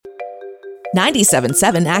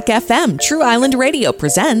97.7 AC FM True Island Radio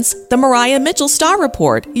presents the Mariah Mitchell Star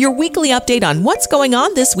Report, your weekly update on what's going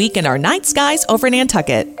on this week in our night skies over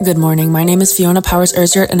Nantucket. Good morning. My name is Fiona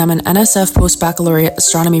Ozyurt, and I'm an NSF Post-Baccalaureate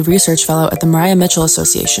Astronomy Research Fellow at the Mariah Mitchell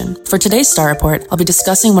Association. For today's Star Report, I'll be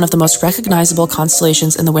discussing one of the most recognizable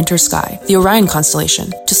constellations in the winter sky, the Orion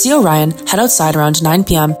constellation. To see Orion, head outside around 9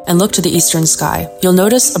 p.m. and look to the eastern sky. You'll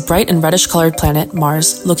notice a bright and reddish-colored planet,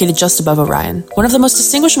 Mars, located just above Orion. One of the most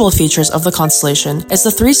distinguishable features of the constellation is the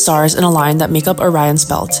three stars in a line that make up Orion's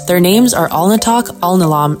belt. Their names are Alnitak,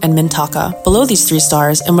 Alnilam, and Mintaka. Below these three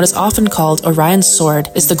stars, in what is often called Orion's sword,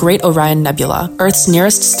 is the Great Orion Nebula, Earth's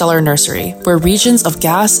nearest stellar nursery, where regions of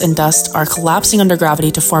gas and dust are collapsing under gravity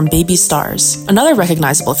to form baby stars. Another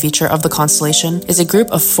recognizable feature of the constellation is a group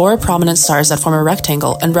of four prominent stars that form a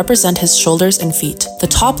rectangle and represent his shoulders and feet. The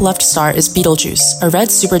top left star is Betelgeuse, a red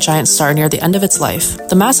supergiant star near the end of its life.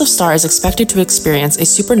 The massive star is expected to experience a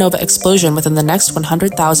supernova explosion within the next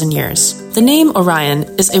 100,000 years. The name Orion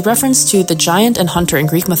is a reference to the giant and hunter in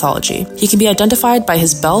Greek mythology. He can be identified by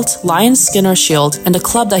his belt, lion's skin or shield, and a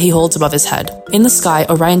club that he holds above his head. In the sky,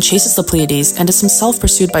 Orion chases the Pleiades and is himself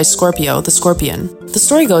pursued by Scorpio, the scorpion. The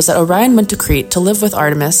story goes that Orion went to Crete to live with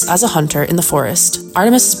Artemis as a hunter in the forest.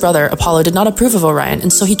 Artemis' brother, Apollo, did not approve of Orion,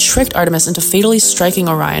 and so he tricked Artemis into fatally striking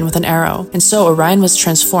Orion with an arrow. And so Orion was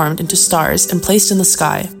transformed into stars and placed in the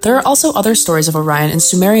sky. There are also other stories of Orion in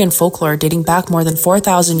Sumerian folklore dating back more than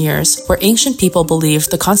 4,000 years, where ancient people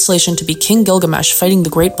believed the constellation to be King Gilgamesh fighting the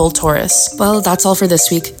great bull Taurus. Well, that's all for this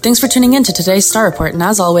week. Thanks for tuning in to today's Star Report, and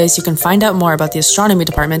as always, you can find out more about the astronomy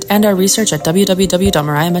department and our research at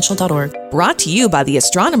www.mariahmitchell.org. Brought to you by the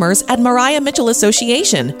astronomers at Mariah Mitchell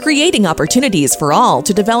Association, creating opportunities for all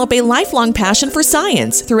to develop a lifelong passion for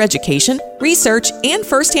science through education, research, and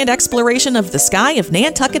first-hand exploration of the sky of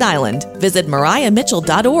Nantucket Island. Visit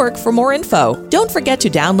mariahmitchell.org for more info. Don't forget to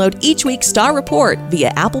download each week's Star Report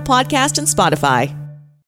via Apple Podcast and Spotify.